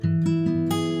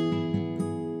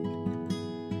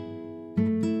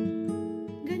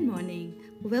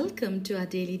Welcome to our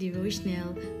daily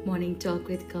devotional morning talk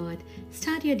with God.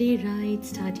 Start your day right,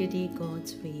 start your day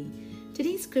God's way.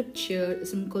 Today's scripture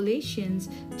is in Colossians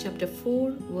chapter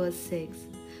 4 verse 6.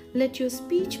 Let your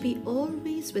speech be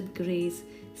always with grace,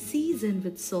 seasoned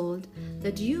with salt,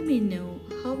 that you may know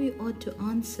how you ought to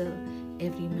answer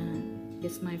every man.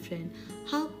 Yes, my friend,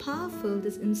 how powerful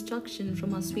this instruction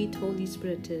from our sweet Holy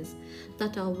Spirit is,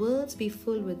 that our words be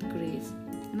full with grace.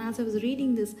 And as I was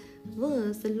reading this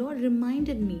verse, the Lord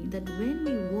reminded me that when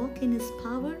we walk in His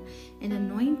power and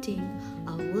anointing,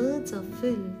 our words are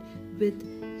filled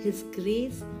with His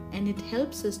grace and it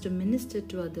helps us to minister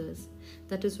to others.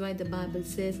 That is why the Bible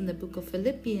says in the book of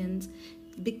Philippians,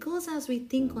 because as we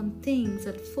think on things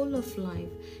that are full of life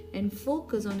and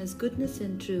focus on His goodness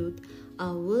and truth,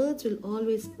 our words will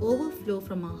always overflow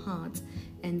from our hearts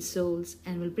and souls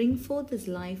and will bring forth His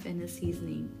life and His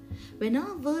seasoning. When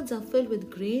our words are filled with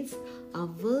grace, our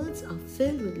words are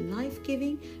filled with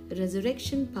life-giving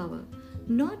resurrection power.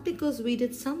 Not because we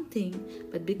did something,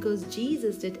 but because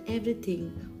Jesus did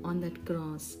everything on that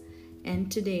cross.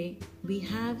 And today, we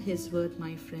have His word,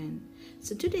 my friend.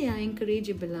 So today I encourage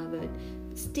you, beloved,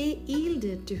 stay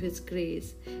yielded to His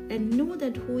grace and know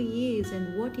that who He is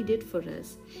and what He did for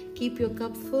us. Keep your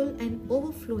cup full and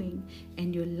overflowing,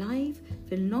 and your life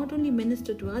will not only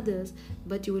minister to others,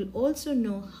 but you will also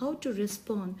know how to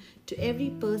respond to every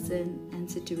person and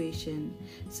situation.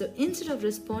 So instead of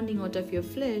responding out of your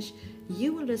flesh,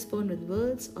 you will respond with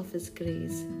words of His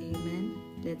grace. Amen.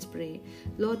 Let's pray.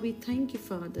 Lord, we thank you,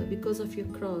 Father, because of your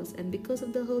cross and because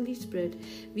of the Holy Spirit.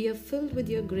 We are filled with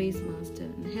your grace, Master,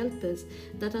 and help us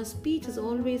that our speech is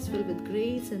always filled with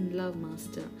grace and love,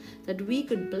 Master, that we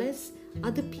could bless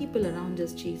other people around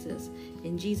us, Jesus.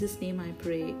 In Jesus' name I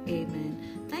pray.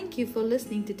 Amen. Thank you for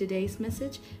listening to today's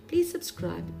message. Please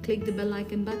subscribe. Click the bell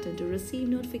icon button to receive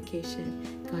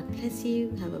notification. God bless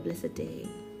you. Have a blessed day.